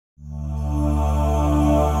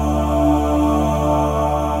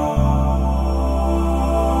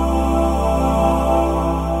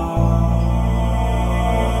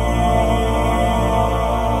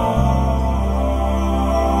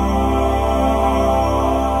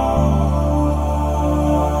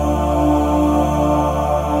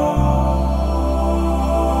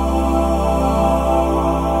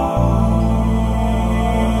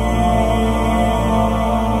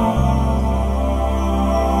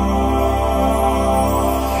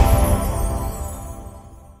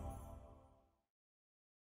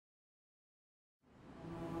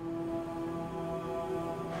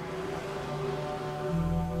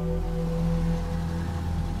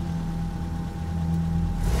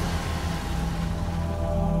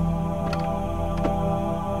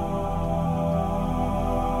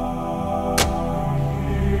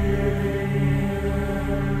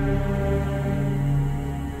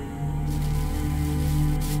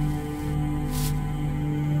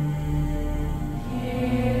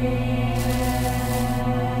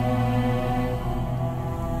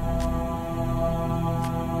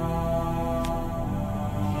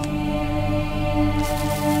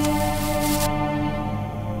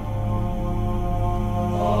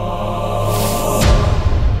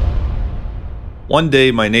One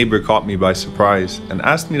day, my neighbor caught me by surprise and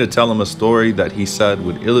asked me to tell him a story that he said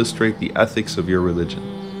would illustrate the ethics of your religion.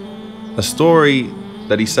 A story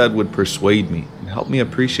that he said would persuade me and help me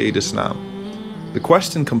appreciate Islam. The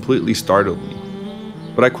question completely startled me,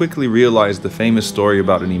 but I quickly realized the famous story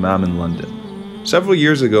about an imam in London. Several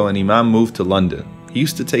years ago, an imam moved to London. He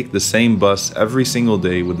used to take the same bus every single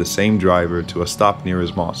day with the same driver to a stop near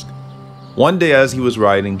his mosque. One day as he was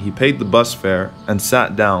riding, he paid the bus fare and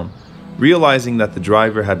sat down, realizing that the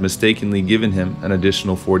driver had mistakenly given him an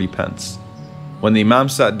additional 40 pence. When the imam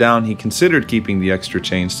sat down, he considered keeping the extra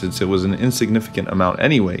change since it was an insignificant amount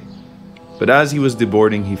anyway. But as he was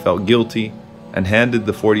deboarding, he felt guilty and handed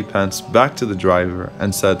the 40 pence back to the driver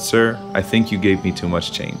and said, "Sir, I think you gave me too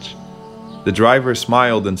much change." The driver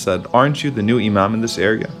smiled and said, "Aren't you the new imam in this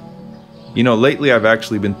area? You know, lately I've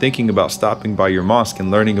actually been thinking about stopping by your mosque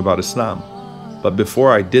and learning about Islam. But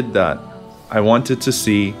before I did that, I wanted to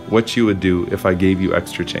see what you would do if I gave you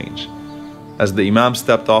extra change." As the imam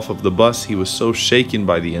stepped off of the bus, he was so shaken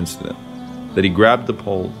by the incident that he grabbed the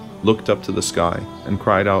pole, looked up to the sky, and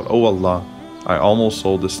cried out, "Oh Allah, I almost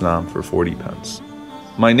sold Islam for 40 pence.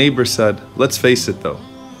 My neighbor said, "Let's face it though,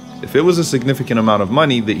 if it was a significant amount of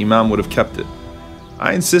money, the imam would have kept it."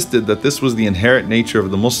 I insisted that this was the inherent nature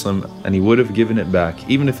of the Muslim and he would have given it back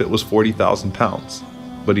even if it was 40,000 pounds.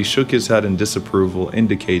 But he shook his head in disapproval,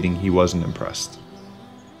 indicating he wasn't impressed.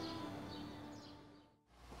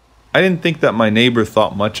 I didn't think that my neighbor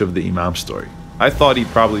thought much of the imam story. I thought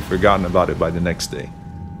he'd probably forgotten about it by the next day.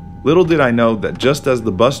 Little did I know that just as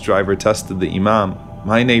the bus driver tested the imam,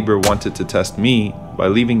 my neighbor wanted to test me by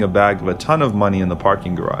leaving a bag of a ton of money in the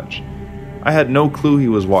parking garage. I had no clue he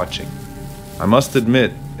was watching. I must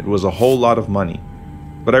admit, it was a whole lot of money,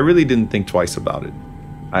 but I really didn't think twice about it.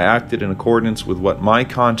 I acted in accordance with what my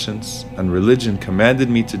conscience and religion commanded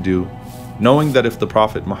me to do, knowing that if the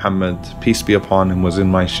Prophet Muhammad, peace be upon him, was in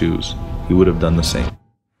my shoes, he would have done the same.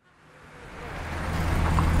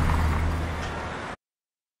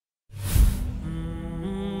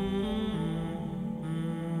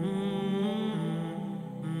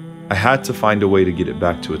 I had to find a way to get it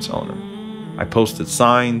back to its owner. I posted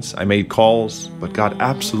signs, I made calls, but got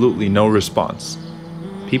absolutely no response.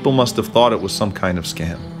 People must have thought it was some kind of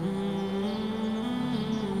scam.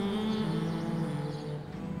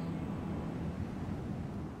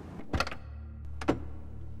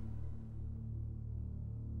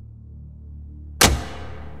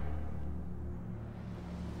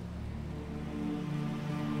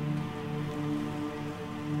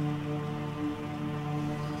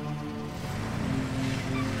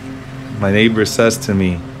 My neighbor says to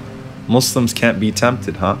me, "Muslims can't be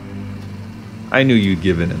tempted, huh? I knew you'd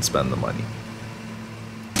give in and spend the money."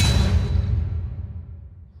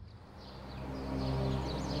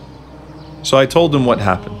 So I told him what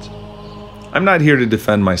happened. "I'm not here to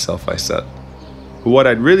defend myself," I said. "But what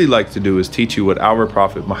I'd really like to do is teach you what our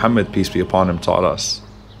Prophet Muhammad, peace be upon him, taught us."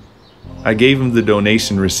 I gave him the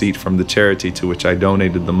donation receipt from the charity to which I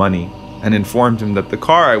donated the money and informed him that the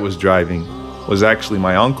car I was driving was actually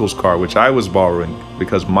my uncle's car, which I was borrowing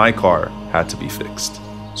because my car had to be fixed.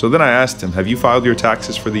 So then I asked him, "Have you filed your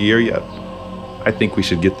taxes for the year yet? I think we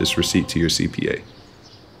should get this receipt to your CPA."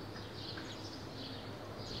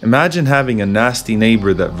 Imagine having a nasty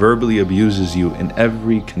neighbor that verbally abuses you in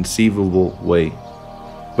every conceivable way.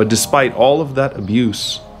 But despite all of that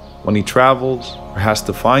abuse, when he travels or has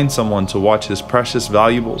to find someone to watch his precious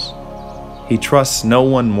valuables, he trusts no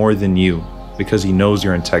one more than you because he knows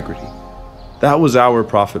your integrity. That was our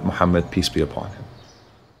Prophet Muhammad, peace be upon him.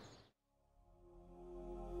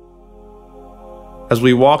 As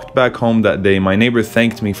we walked back home that day, my neighbor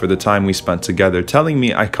thanked me for the time we spent together, telling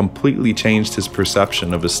me I completely changed his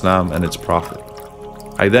perception of Islam and its Prophet.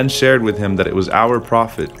 I then shared with him that it was our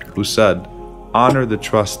Prophet who said, "Honor the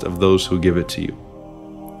trust of those who give it to you,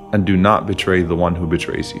 and do not betray the one who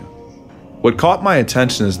betrays you." What caught my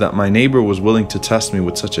attention is that my neighbor was willing to test me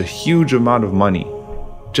with such a huge amount of money,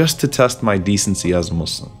 just to test my decency as a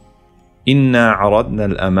Muslim. إِنَّا عَرَضْنَا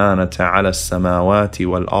الْأَمَانَةَ عَلَى السَّمَاوَاتِ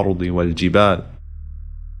وَالْأَرْضِ وَالْجِبَالِ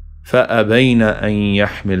فأبين أن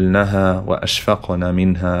يحملنها وأشفقن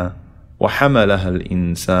منها وحملها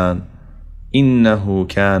الإنسان إنه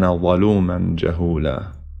كان ظلوما جهولا.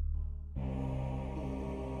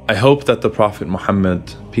 I hope that the Prophet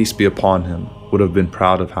Muhammad, peace be upon him, would have been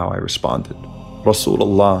proud of how I responded.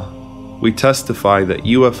 Rasulullah, we testify that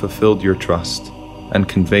you have fulfilled your trust and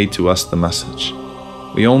conveyed to us the message.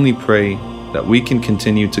 We only pray that we can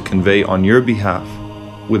continue to convey on your behalf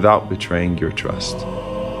without betraying your trust.